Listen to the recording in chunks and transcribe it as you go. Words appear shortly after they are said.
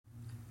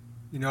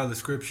You know, the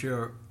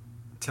scripture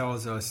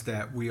tells us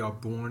that we are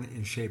born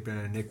and shaped in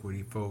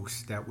iniquity,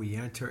 folks, that we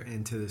enter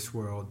into this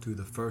world through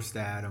the first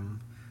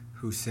Adam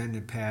who sinned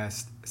and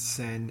passed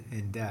sin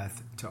and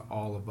death to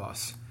all of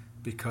us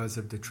because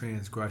of the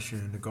transgression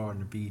in the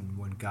Garden of Eden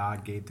when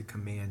God gave the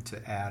command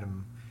to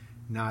Adam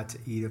not to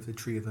eat of the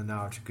tree of the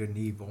knowledge of good and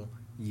evil,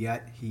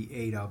 yet he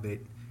ate of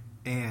it,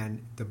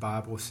 and the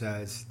Bible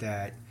says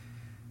that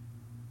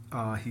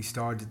he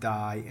started to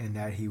die and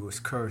that he was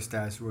cursed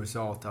as a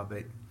result of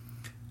it.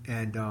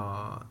 And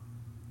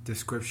the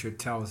scripture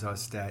tells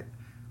us that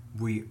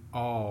we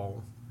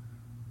all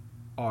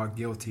are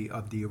guilty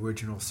of the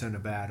original sin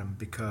of Adam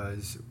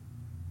because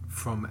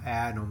from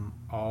Adam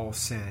all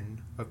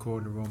sin,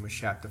 according to Romans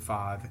chapter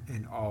 5,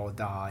 and all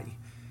die.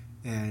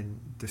 And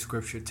the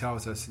scripture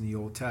tells us in the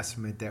Old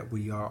Testament that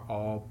we are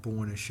all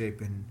born and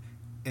shaped in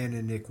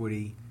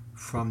iniquity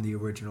from the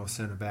original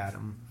sin of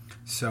Adam.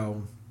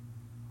 So,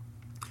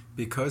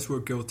 because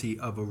we're guilty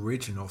of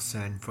original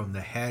sin from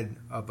the head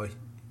of a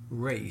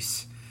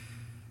race,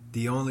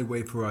 the only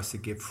way for us to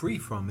get free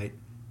from it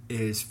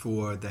is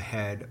for the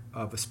head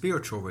of a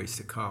spiritual race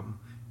to come.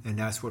 And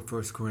that's what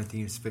 1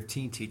 Corinthians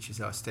 15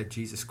 teaches us, that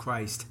Jesus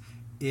Christ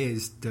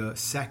is the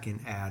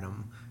second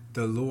Adam,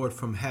 the Lord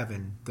from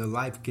heaven, the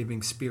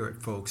life-giving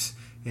spirit, folks,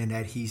 and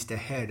that he's the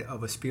head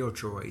of a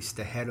spiritual race,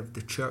 the head of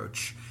the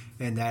church,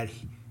 and that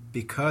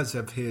because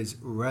of his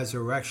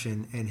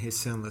resurrection and his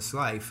sinless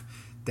life,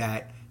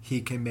 that he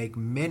can make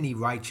many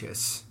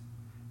righteous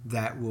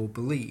that will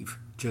believe.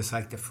 Just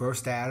like the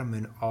first Adam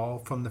and all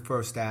from the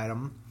first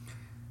Adam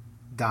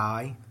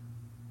die,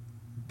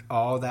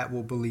 all that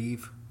will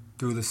believe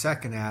through the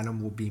second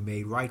Adam will be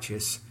made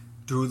righteous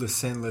through the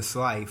sinless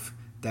life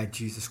that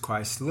Jesus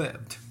Christ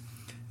lived.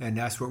 And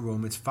that's what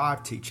Romans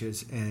 5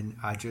 teaches. And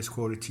I just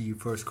quoted to you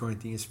 1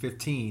 Corinthians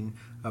 15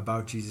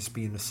 about Jesus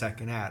being the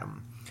second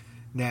Adam.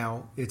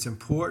 Now, it's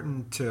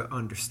important to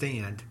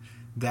understand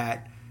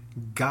that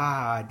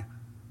God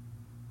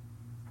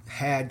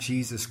had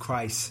Jesus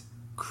Christ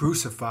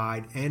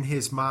crucified in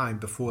his mind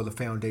before the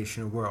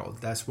foundation of the world.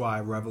 That's why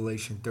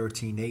Revelation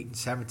 13:8 and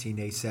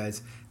 17:8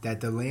 says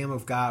that the Lamb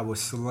of God was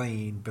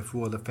slain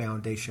before the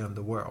foundation of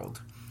the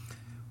world.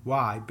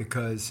 Why?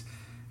 Because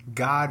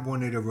God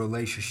wanted a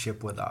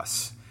relationship with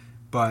us,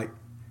 but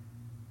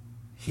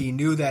he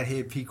knew that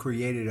if he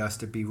created us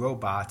to be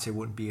robots, it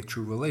wouldn't be a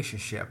true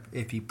relationship.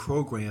 If he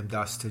programmed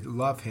us to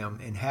love him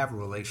and have a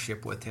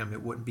relationship with him,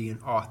 it wouldn't be an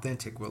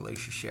authentic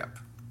relationship.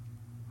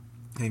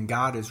 And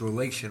God is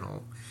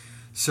relational.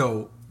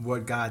 So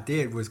what God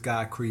did was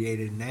God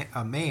created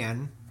a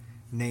man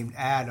named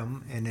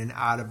Adam, and then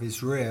out of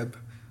his rib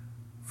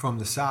from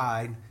the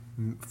side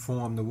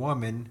formed the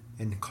woman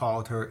and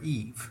called her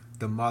Eve,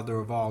 the mother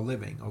of all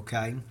living,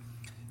 okay?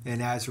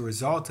 And as a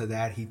result of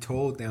that, he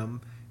told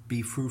them,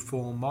 be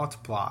fruitful and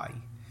multiply.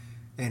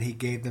 And he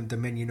gave them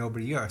dominion over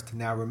the earth.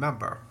 Now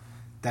remember,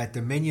 that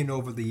dominion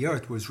over the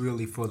earth was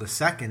really for the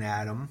second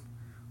Adam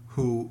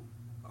who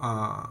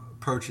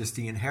purchased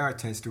the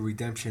inheritance, the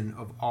redemption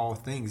of all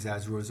things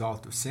as a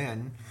result of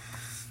sin.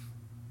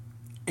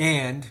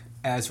 And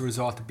as a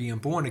result of being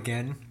born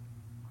again,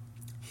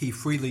 he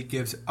freely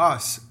gives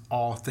us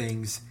all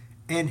things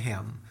in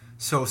him.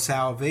 So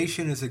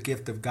salvation is a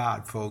gift of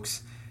God,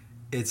 folks.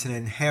 It's an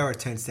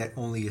inheritance that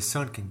only his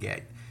son can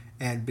get.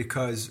 And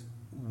because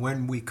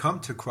when we come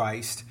to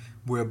Christ,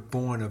 we're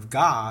born of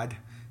God,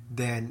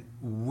 then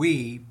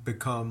we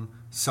become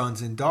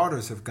sons and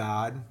daughters of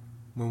God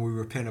when we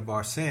repent of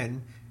our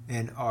sin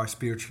and are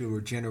spiritually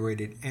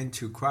regenerated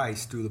into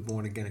Christ through the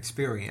born-again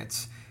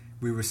experience.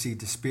 We receive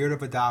the spirit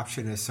of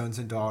adoption as sons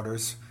and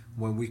daughters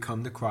when we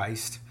come to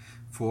Christ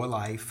for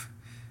life.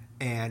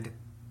 And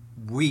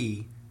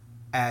we,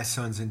 as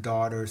sons and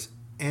daughters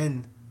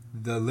in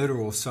the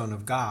literal Son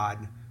of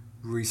God,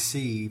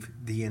 receive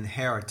the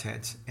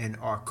inheritance and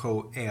are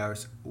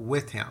co-heirs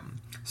with him.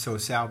 So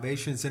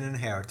salvation is an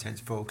inheritance,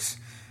 folks.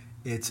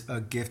 It's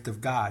a gift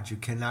of God. You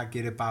cannot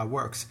get it by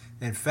works.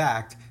 In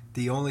fact,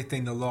 the only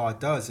thing the law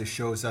does is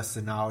shows us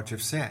the knowledge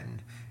of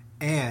sin.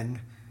 And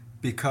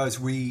because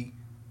we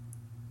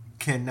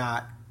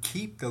cannot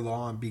keep the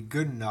law and be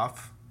good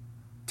enough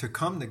to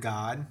come to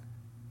God,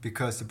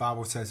 because the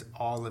Bible says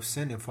all have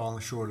sinned and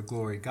fallen short of the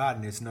glory of God,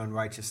 and there's none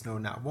righteous, no,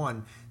 not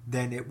one,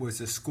 then it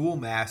was a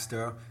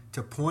schoolmaster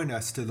to point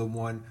us to the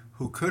one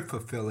who could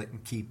fulfill it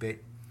and keep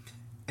it,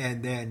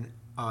 and then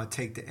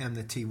take the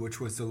enmity, which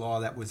was the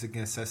law that was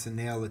against us, and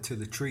nail it to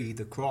the tree,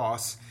 the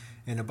cross.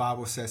 And the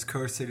Bible says,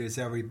 cursed is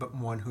every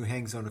one who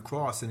hangs on the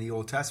cross. In the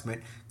Old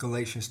Testament,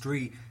 Galatians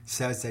 3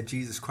 says that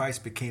Jesus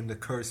Christ became the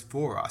curse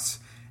for us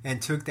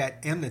and took that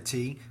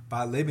enmity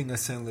by living a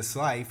sinless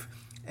life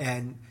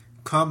and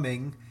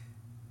coming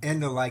in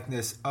the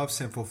likeness of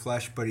sinful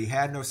flesh. But he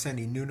had no sin,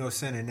 he knew no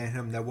sin, and in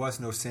him there was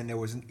no sin, there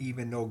was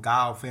even no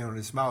guile found in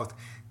his mouth.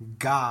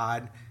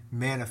 God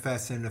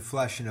manifested in the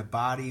flesh in a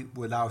body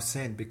without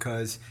sin,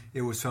 because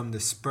it was from the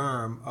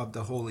sperm of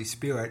the Holy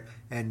Spirit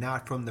and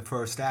not from the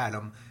first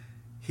Adam.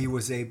 He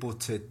was able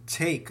to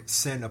take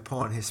sin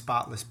upon his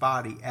spotless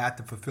body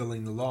after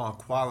fulfilling the law and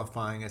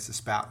qualifying as a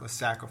spotless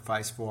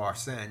sacrifice for our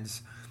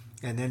sins.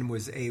 and then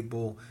was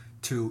able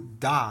to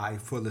die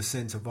for the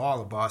sins of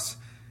all of us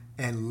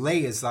and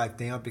lay his life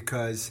down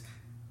because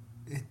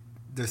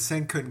the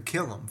sin couldn't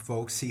kill him,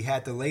 folks. He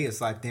had to lay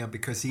his life down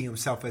because he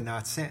himself had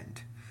not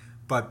sinned.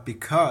 But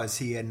because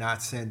he had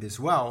not sinned as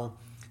well,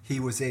 he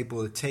was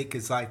able to take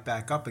his life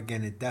back up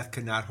again, and death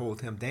could not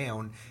hold him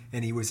down.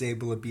 And he was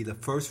able to be the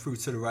first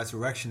fruits of the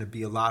resurrection, to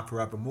be alive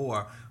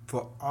forevermore,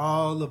 for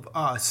all of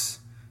us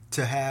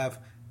to have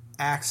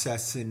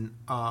access and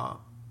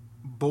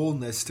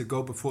boldness to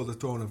go before the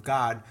throne of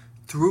God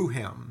through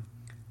him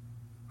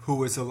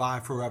who is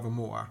alive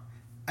forevermore.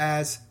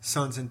 As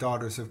sons and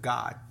daughters of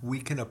God, we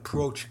can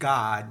approach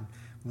God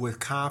with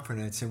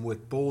confidence and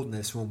with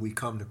boldness when we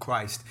come to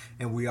Christ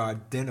and we are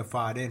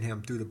identified in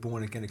him through the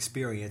born again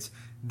experience.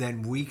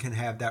 Then we can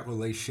have that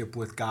relationship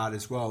with God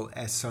as well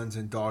as sons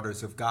and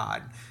daughters of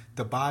God.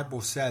 The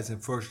Bible says in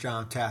 1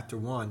 John chapter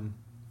 1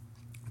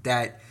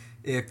 that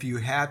if you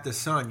have the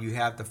Son, you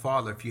have the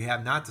Father. If you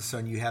have not the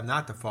Son, you have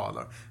not the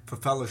Father. For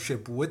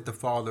fellowship with the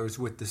Father is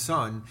with the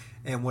Son.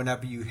 And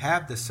whenever you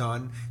have the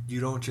Son, you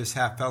don't just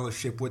have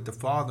fellowship with the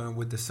Father and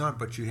with the Son,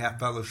 but you have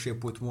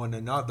fellowship with one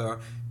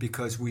another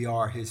because we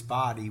are his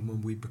body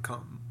when we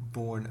become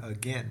born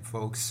again,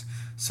 folks.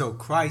 So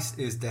Christ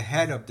is the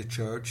head of the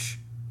church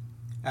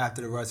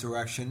after the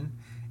resurrection,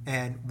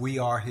 and we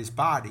are his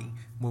body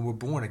when we're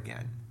born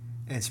again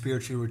and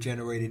spiritually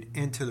regenerated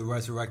into the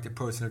resurrected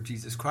person of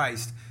Jesus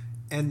Christ,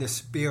 and the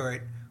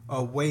Spirit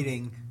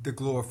awaiting the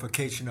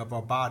glorification of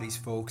our bodies,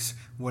 folks,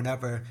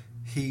 whenever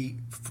he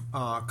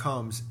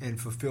comes and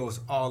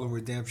fulfills all the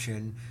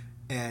redemption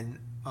and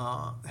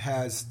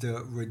has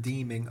the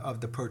redeeming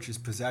of the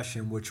purchased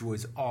possession, which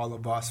was all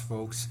of us,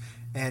 folks,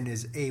 and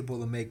is able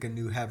to make a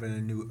new heaven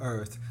and a new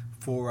earth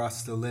for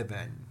us to live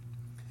in,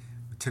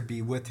 to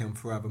be with him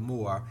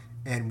forevermore.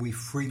 And we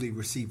freely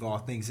receive all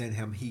things in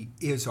him. He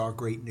is our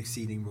great and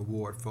exceeding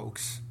reward,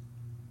 folks.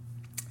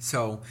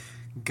 So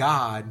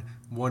God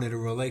wanted a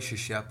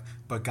relationship,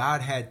 but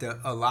God had to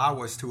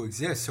allow us to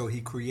exist. So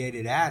he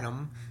created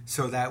Adam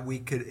so that we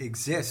could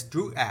exist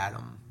through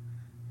Adam.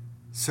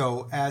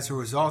 So as a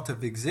result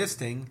of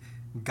existing,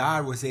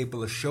 God was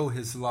able to show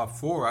his love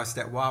for us,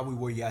 that while we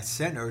were yet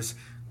sinners,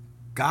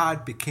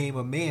 God became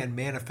a man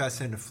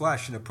manifested in the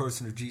flesh in the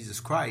person of Jesus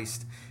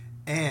Christ.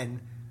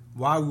 And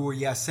while we were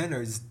yet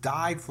sinners,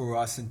 died for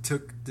us and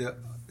took the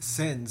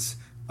sins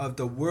of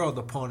the world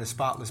upon his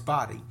spotless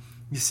body.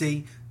 You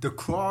see, the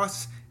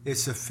cross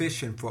is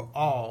sufficient for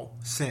all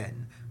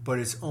sin, but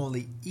it's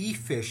only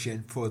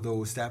efficient for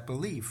those that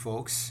believe,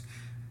 folks.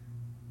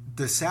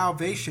 The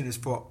salvation is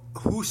for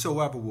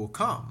whosoever will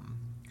come,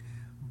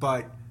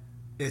 but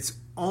it's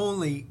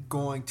only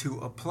going to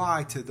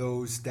apply to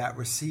those that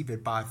receive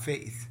it by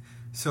faith.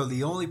 So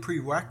the only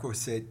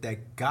prerequisite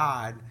that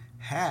God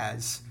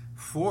has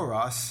for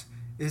us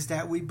is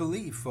that we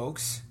believe,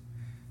 folks,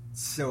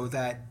 so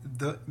that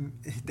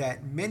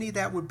that many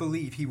that would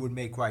believe he would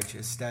make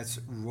righteous. That's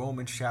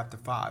Romans chapter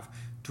 5.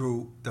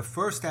 Through the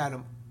first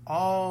Adam,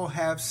 all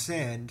have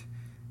sinned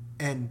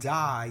and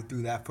died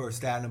through that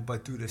first Adam,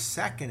 but through the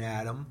second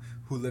Adam,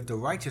 who lived a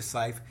righteous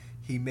life,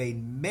 he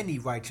made many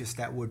righteous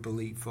that would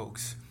believe,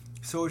 folks.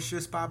 So it's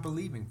just by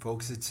believing,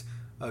 folks. It's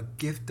a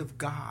gift of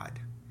God.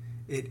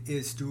 It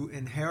is through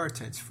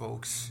inheritance,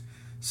 folks.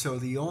 So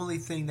the only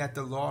thing that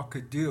the law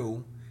could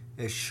do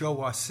is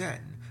show us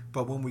sin.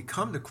 But when we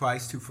come to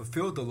Christ, who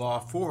fulfilled the law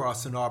for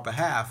us on our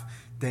behalf,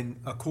 then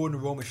according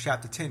to Romans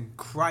chapter 10,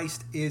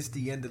 Christ is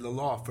the end of the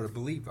law for the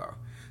believer.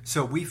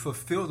 So we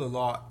fulfill the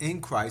law in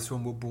Christ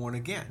when we're born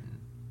again.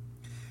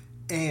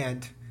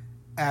 And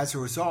as a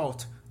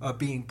result of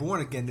being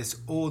born again, this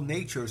old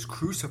nature is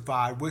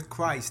crucified with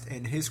Christ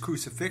in his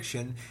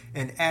crucifixion.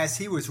 And as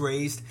he was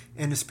raised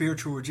in the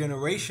spiritual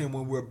regeneration,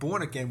 when we're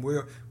born again,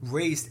 we're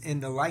raised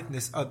in the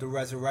likeness of the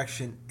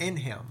resurrection in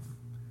him.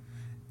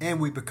 And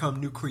we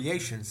become new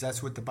creations.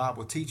 That's what the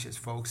Bible teaches,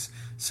 folks.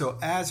 So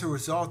as a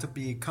result of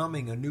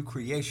becoming a new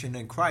creation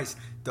in Christ,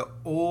 the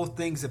old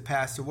things have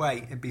passed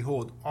away, and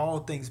behold, all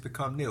things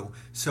become new.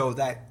 So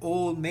that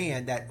old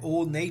man, that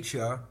old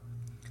nature,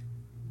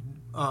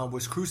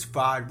 was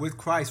crucified with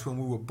Christ when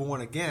we were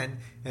born again.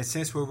 And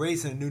since we're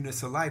raised in the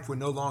newness of life, we're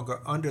no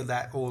longer under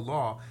that old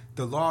law.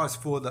 The law is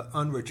for the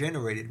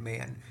unregenerated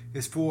man.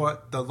 It's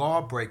for the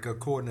lawbreaker,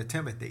 according to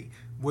Timothy,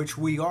 which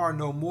we are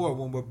no more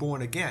when we're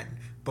born again.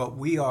 But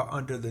we are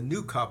under the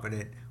new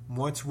covenant.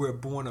 Once we're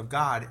born of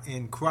God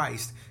in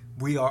Christ,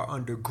 we are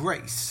under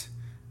grace.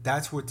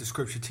 That's what the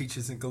scripture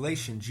teaches in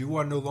Galatians. You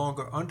are no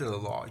longer under the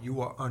law.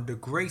 You are under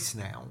grace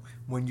now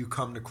when you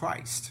come to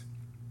Christ.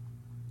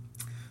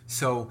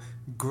 So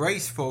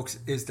grace, folks,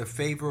 is the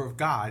favor of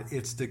God.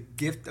 It's the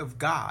gift of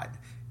God,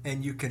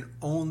 and you can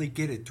only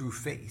get it through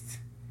faith.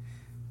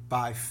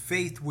 By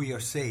faith we are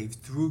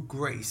saved through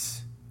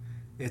grace.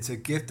 It's a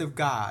gift of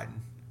God,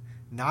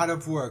 not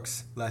of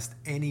works, lest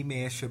any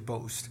man should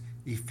boast.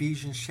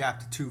 Ephesians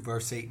chapter 2,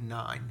 verse 8 and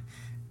 9.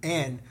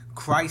 And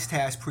Christ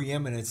has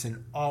preeminence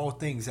in all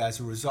things as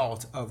a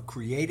result of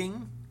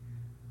creating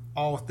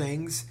all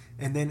things,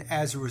 and then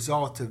as a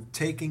result of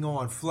taking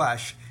on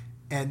flesh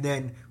and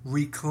then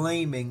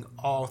reclaiming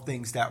all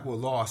things that were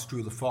lost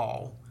through the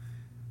fall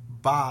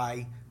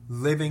by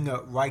living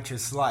a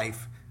righteous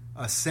life,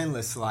 a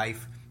sinless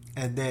life,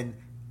 and then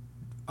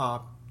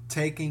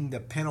taking the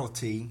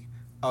penalty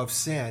of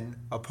sin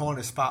upon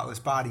his spotless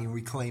body and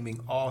reclaiming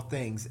all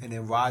things, and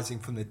then rising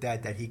from the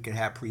dead that he could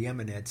have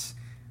preeminence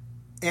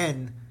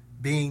in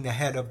being the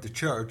head of the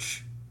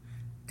church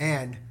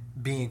and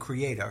being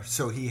creator.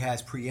 So he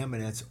has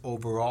preeminence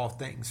over all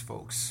things,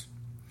 folks.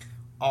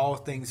 All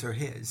things are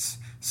his.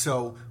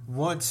 So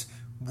once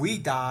we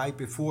die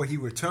before he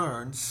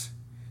returns,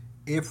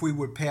 if we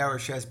would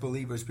perish as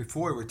believers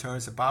before he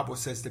returns, the Bible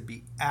says to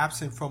be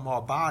absent from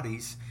our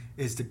bodies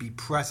is to be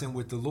present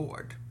with the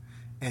Lord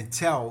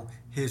until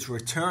his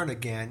return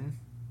again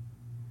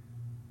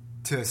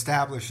to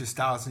establish his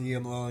 1,000-year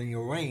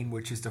millennial reign,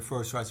 which is the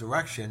first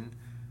resurrection,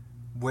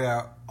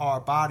 where our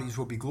bodies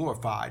will be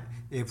glorified.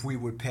 If we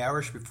would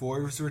perish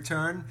before his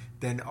return,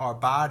 then our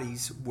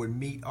bodies would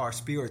meet our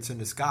spirits in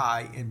the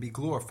sky and be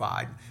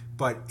glorified.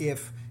 But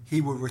if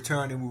he would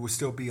return and we would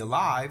still be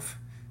alive,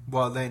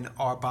 well, then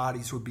our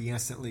bodies would be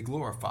instantly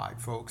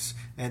glorified, folks.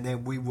 And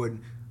then we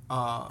would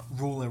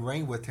rule and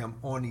reign with him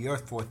on the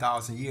earth for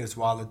 1,000 years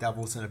while the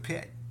devil's in a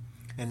pit.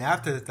 And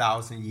after the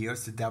 1,000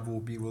 years, the devil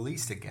will be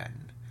released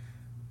again.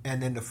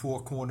 And then the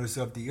four corners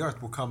of the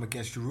earth will come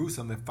against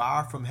Jerusalem, and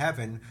fire from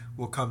heaven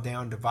will come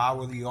down,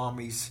 devour the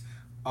armies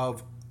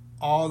of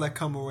all that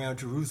come around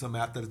Jerusalem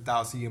after the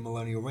 1,000-year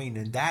millennial reign.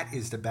 And that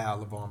is the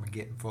Battle of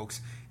Armageddon,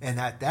 folks. And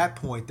at that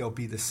point, there'll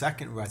be the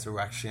second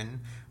resurrection,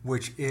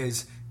 which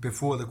is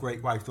before the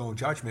great white throne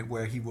judgment,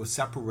 where he will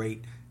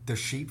separate the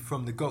sheep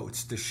from the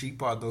goats. The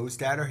sheep are those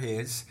that are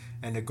his,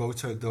 and the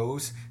goats are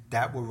those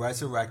that were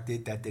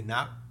resurrected, that did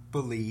not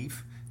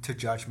believe, to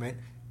judgment.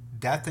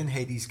 Death and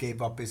Hades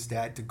gave up his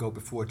dead to go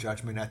before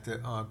judgment at the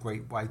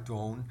great white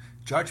throne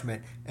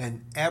judgment.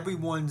 And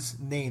everyone's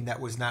name that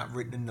was not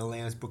written in the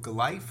Lamb's Book of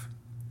Life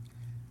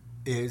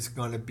is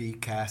going to be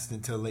cast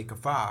into the lake of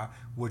fire,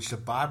 which the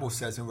Bible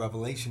says in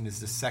Revelation is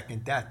the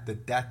second death, the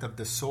death of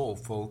the soul,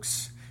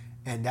 folks.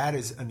 And that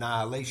is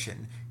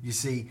annihilation. You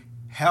see,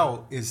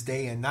 hell is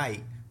day and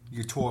night.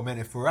 You're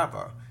tormented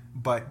forever.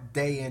 But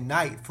day and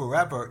night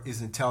forever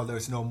is until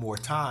there's no more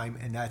time,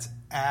 and that's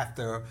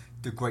after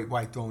the great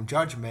white throne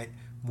judgment,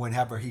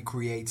 whenever he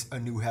creates a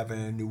new heaven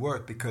and a new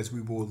earth, because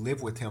we will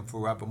live with him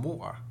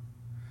forevermore.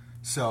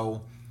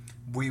 So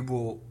we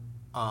will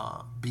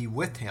be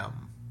with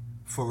him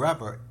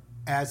forever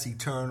as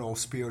eternal,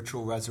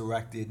 spiritual,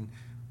 resurrected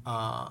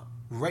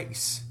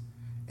race.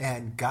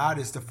 And God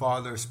is the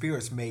Father of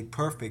spirits made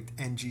perfect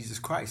in Jesus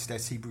Christ.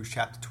 That's Hebrews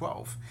chapter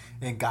 12.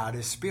 And God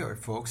is spirit,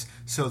 folks.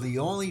 So the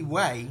only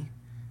way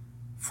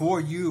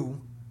for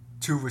you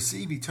to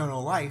receive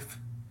eternal life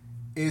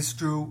is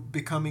through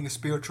becoming a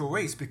spiritual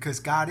race,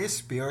 because God is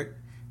spirit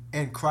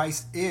and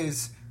Christ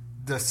is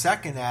the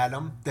second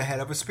Adam, the head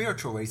of a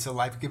spiritual race, a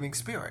life-giving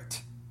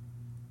spirit.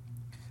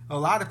 A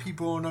lot of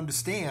people don't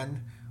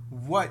understand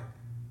what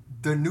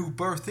the new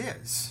birth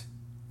is,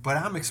 but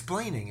I'm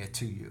explaining it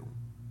to you.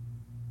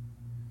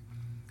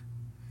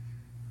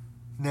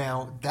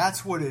 Now,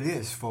 that's what it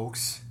is,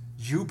 folks.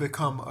 You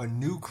become a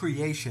new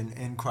creation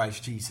in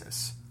Christ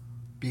Jesus.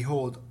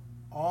 Behold,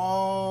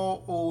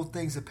 all old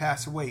things have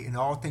passed away, and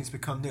all things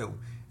become new.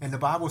 And the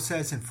Bible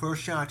says in 1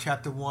 John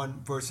chapter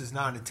 1, verses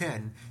 9 and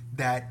 10,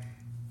 that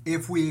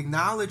if we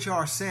acknowledge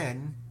our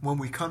sin when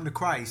we come to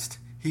Christ,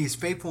 he is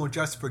faithful and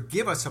just to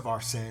forgive us of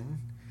our sin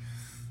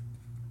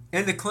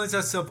and to cleanse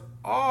us of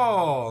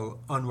all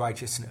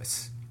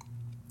unrighteousness,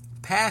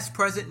 past,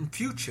 present, and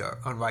future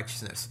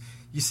unrighteousness.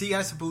 You see,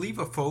 as a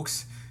believer,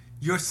 folks,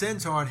 your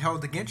sins aren't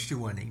held against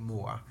you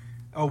anymore,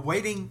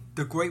 awaiting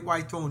the great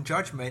white throne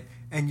judgment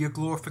and your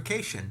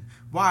glorification.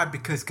 Why?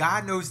 Because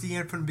God knows the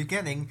end from the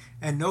beginning,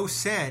 and no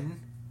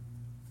sin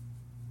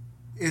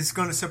is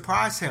going to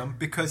surprise him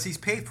because he's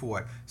paid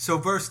for it. So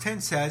verse 10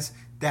 says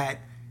that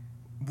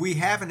we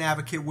have an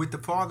advocate with the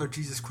Father,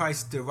 Jesus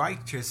Christ, the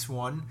righteous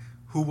one,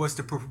 who was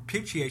the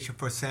propitiation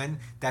for sin,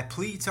 that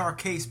pleads our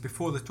case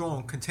before the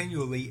throne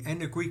continually.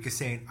 And the Greek is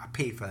saying, I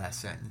paid for that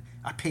sin.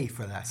 I paid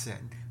for that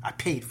sin. I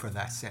paid for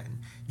that sin.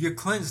 You're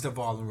cleansed of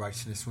all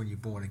unrighteousness when you're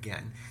born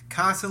again.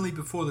 Constantly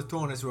before the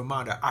throne as a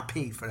reminder, I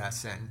paid for that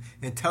sin.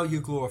 Until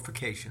your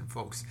glorification,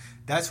 folks.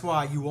 That's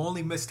why you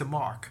only miss the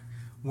mark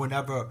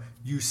whenever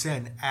you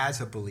sin as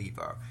a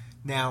believer.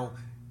 Now,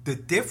 the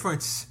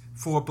difference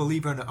for a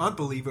believer and an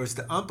unbeliever is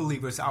the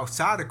unbelievers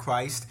outside of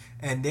Christ,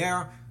 and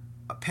their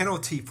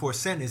penalty for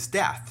sin is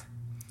death.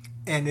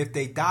 And if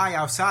they die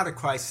outside of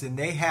Christ, then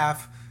they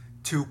have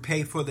to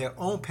pay for their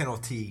own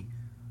penalty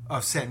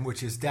of sin,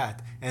 which is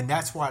death. And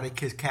that's why they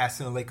get cast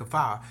in the lake of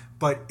fire.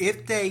 But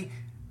if they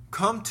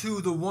come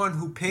to the one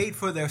who paid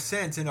for their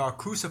sins and are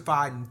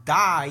crucified and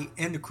die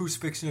in the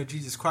crucifixion of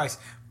Jesus Christ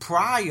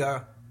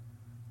prior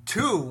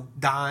to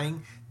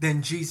dying,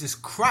 then Jesus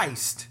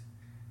Christ's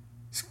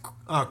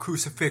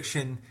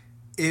crucifixion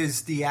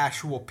is the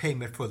actual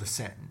payment for the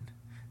sin.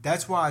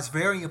 That's why it's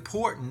very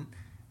important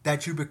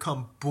that you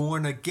become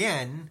born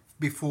again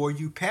before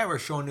you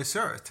perish on this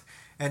earth.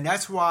 And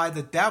that's why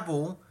the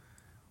devil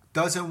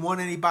doesn't want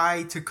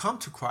anybody to come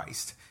to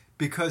Christ,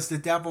 because the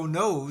devil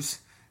knows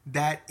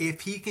that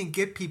if he can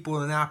get people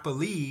to not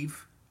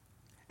believe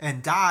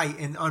and die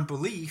in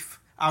unbelief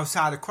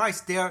outside of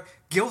Christ, they're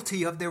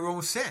guilty of their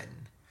own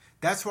sin.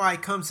 That's why he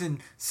comes and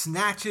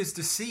snatches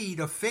the seed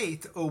of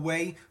faith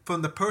away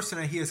from the person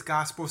that hears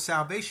gospel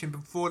salvation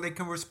before they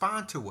can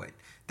respond to it.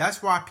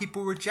 That's why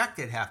people reject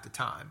it half the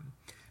time.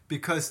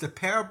 Because the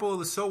parable of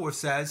the sower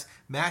says,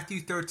 Matthew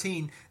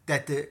 13,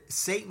 that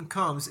Satan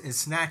comes and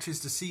snatches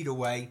the seed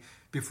away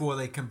before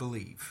they can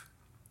believe.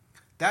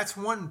 That's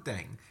one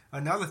thing.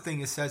 Another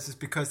thing it says is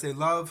because they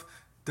love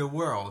the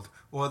world,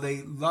 or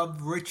they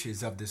love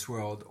riches of this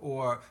world,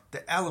 or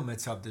the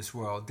elements of this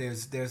world.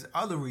 There's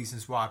other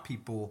reasons why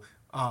people,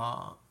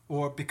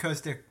 or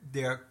because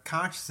their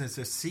consciousness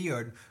is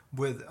seared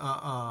with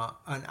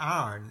an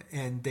iron,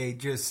 and they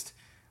just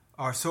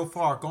are so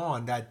far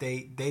gone that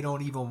they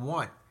don't even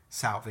want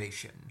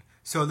salvation.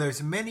 So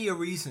there's many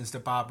reasons the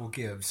Bible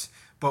gives.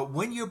 But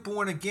when you're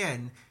born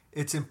again,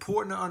 it's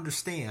important to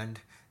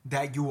understand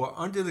that you are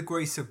under the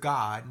grace of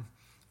God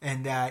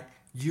and that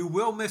you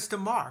will miss the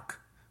mark.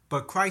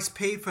 But Christ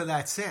paid for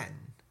that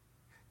sin.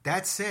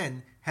 That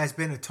sin has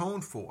been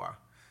atoned for.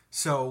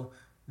 So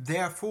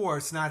therefore,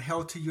 it's not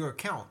held to your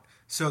account.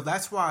 So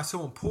that's why it's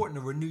so important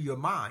to renew your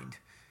mind.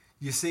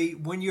 You see,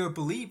 when you're a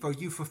believer,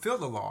 you fulfill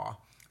the law.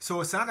 So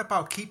it's not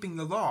about keeping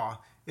the law.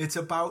 It's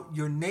about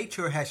your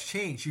nature has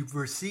changed. You've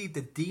received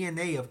the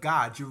DNA of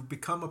God. You've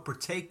become a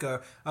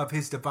partaker of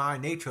his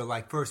divine nature,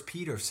 like 1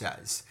 Peter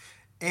says.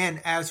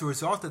 And as a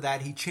result of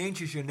that, he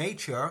changes your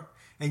nature,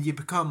 and you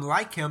become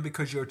like him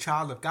because you're a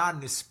child of God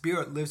and the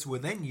Spirit lives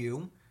within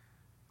you,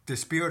 the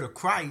Spirit of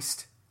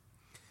Christ,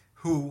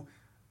 who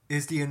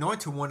is the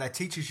anointed one that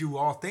teaches you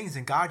all things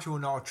and guides you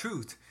in all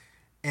truth.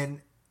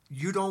 And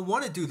you don't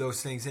want to do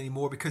those things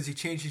anymore because he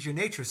changes your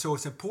nature. So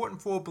it's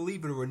important for a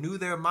believer to renew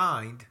their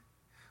mind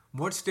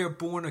once they're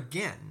born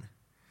again,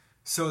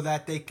 so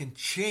that they can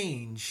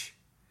change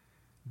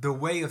the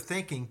way of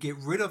thinking, get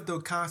rid of the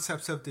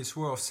concepts of this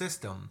world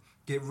system,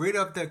 get rid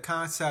of the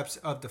concepts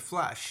of the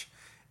flesh,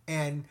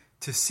 and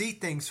to see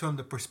things from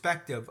the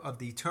perspective of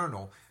the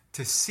eternal,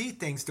 to see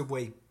things the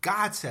way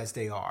God says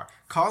they are,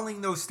 calling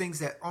those things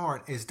that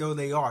aren't as though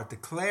they are,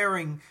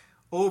 declaring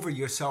over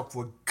yourself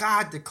what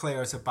God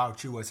declares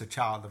about you as a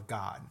child of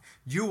God.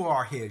 You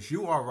are his,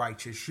 you are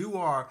righteous, you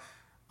are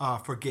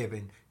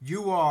forgiven,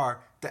 you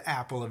are the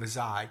apple of his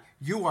eye,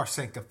 you are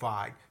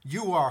sanctified,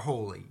 you are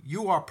holy,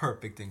 you are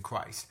perfect in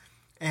Christ.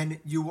 And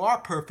you are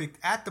perfect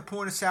at the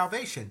point of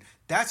salvation.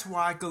 That's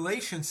why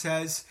Galatians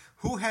says,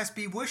 who has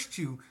bewitched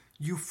you,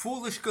 you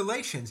foolish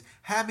Galatians,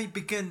 having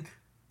begun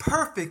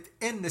perfect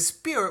in the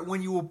Spirit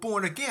when you were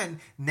born again.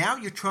 Now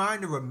you're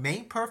trying to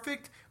remain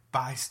perfect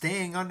by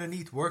staying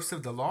underneath works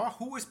of the law?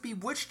 Who has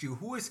bewitched you?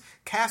 Who has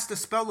cast a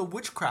spell of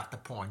witchcraft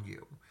upon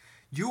you?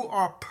 You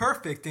are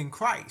perfect in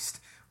Christ.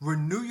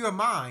 Renew your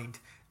mind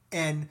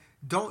and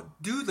don't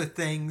do the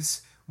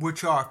things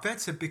which are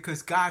offensive,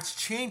 because God's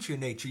changed your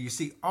nature. You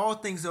see, all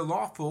things are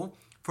lawful,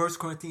 1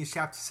 Corinthians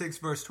chapter 6,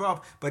 verse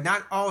 12, but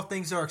not all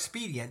things are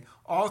expedient.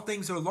 All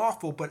things are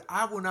lawful, but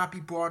I will not be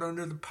brought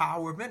under the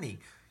power of any.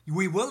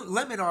 We will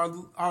limit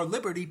our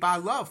liberty by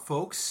love,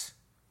 folks.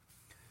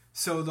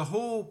 So the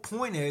whole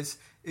point is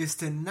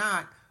to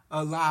not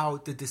allow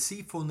the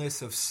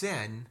deceitfulness of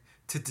sin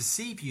to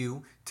deceive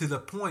you to the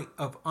point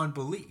of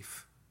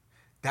unbelief.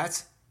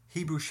 That's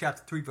Hebrews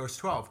chapter 3, verse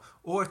 12.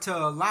 Or to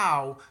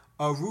allow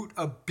a root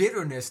of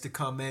bitterness to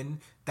come in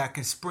that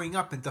can spring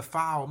up and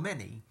defile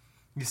many.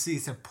 You see,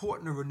 it's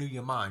important to renew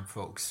your mind,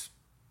 folks.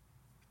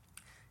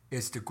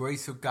 It's the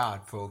grace of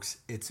God, folks.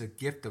 It's a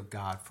gift of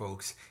God,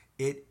 folks.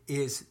 It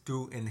is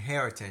through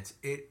inheritance.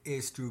 It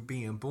is through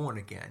being born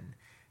again.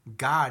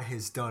 God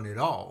has done it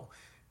all.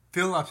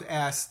 Philip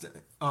asked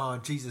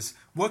Jesus,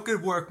 what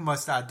good work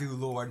must I do,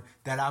 Lord,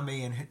 that I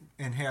may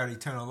inherit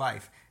eternal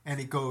life? And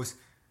he goes,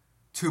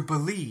 to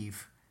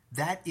believe,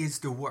 that is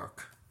the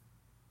work.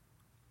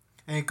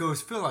 And it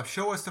goes, Philip,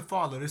 show us the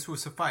Father, this will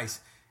suffice.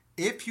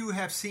 If you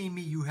have seen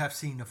me, you have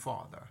seen the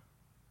Father.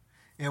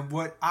 And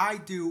what I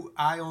do,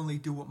 I only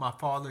do what my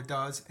Father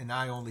does, and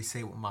I only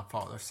say what my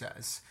Father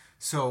says.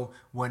 So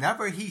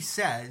whenever he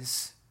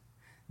says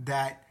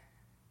that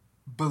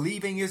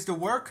believing is the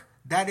work,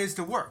 that is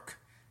the work.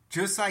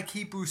 Just like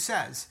Hebrews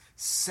says,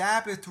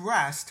 Sabbath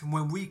rest,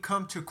 when we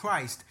come to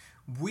Christ,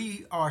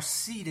 we are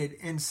seated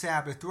in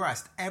Sabbath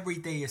rest. Every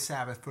day is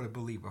Sabbath for the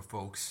believer,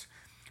 folks,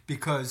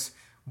 because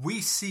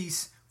we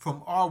cease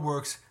from our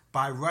works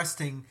by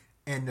resting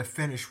in the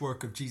finished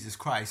work of Jesus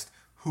Christ,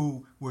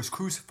 who was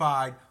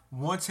crucified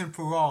once and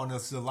for all and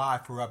is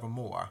alive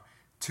forevermore,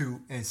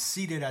 and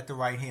seated at the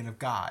right hand of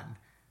God,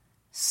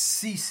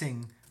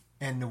 ceasing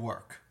in the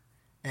work.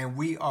 And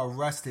we are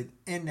rested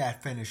in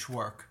that finished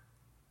work,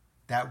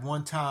 that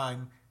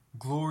one-time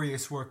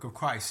glorious work of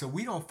Christ. So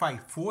we don't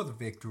fight for the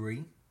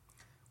victory.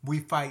 We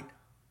fight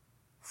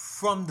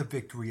from the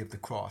victory of the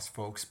cross,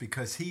 folks,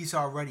 because he's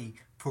already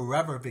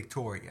forever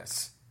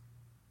victorious.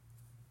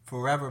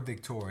 Forever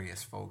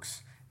victorious,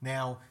 folks.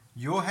 Now,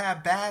 you'll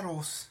have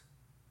battles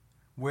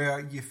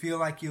where you feel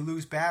like you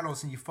lose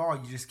battles and you fall,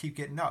 you just keep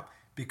getting up,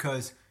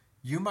 because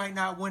you might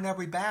not win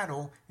every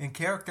battle, and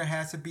character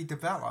has to be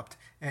developed,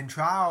 and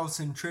trials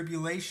and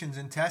tribulations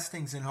and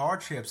testings and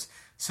hardships,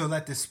 so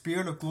that the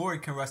Spirit of glory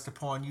can rest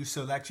upon you,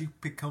 so that you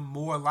become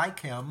more like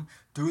Him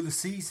through the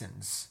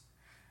seasons.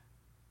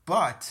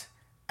 But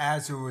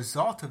as a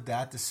result of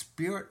that, the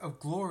Spirit of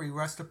glory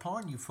rests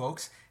upon you,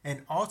 folks,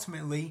 and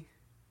ultimately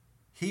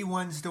He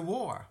wins the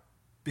war,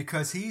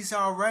 because He's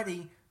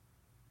already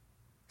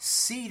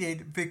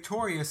seated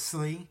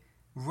victoriously,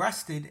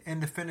 rested in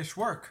the finished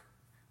work,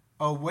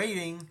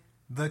 awaiting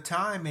the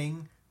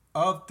timing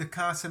of the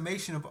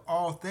consummation of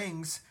all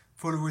things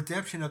for the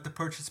redemption of the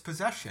purchased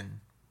possession.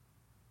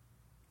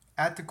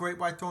 At the great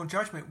white throne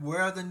judgment,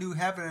 where the new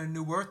heaven and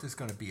new earth is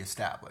going to be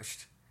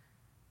established.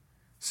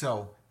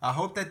 So, I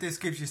hope that this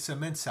gives you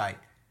some insight.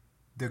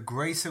 The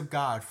grace of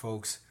God,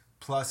 folks,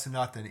 plus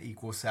nothing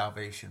equals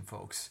salvation,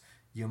 folks.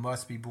 You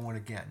must be born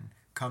again.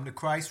 Come to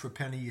Christ,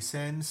 repent of your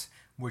sins,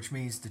 which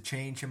means to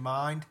change your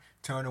mind,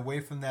 turn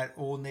away from that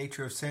old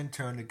nature of sin,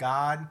 turn to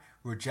God,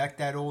 reject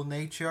that old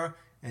nature,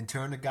 and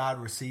turn to God,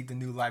 receive the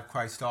new life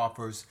Christ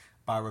offers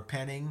by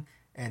repenting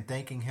and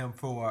thanking Him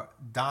for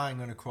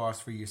dying on the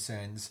cross for your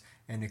sins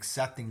and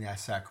accepting that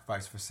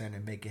sacrifice for sin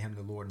and making Him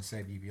the Lord and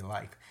Savior of your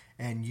life.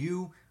 And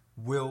you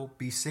will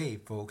be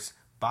saved, folks,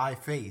 by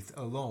faith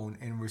alone,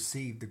 and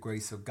receive the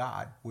grace of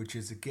God, which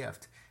is a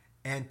gift,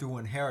 and through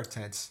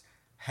inheritance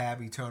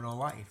have eternal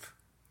life.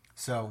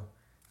 So,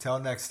 till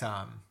next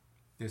time,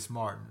 this is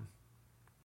Martin.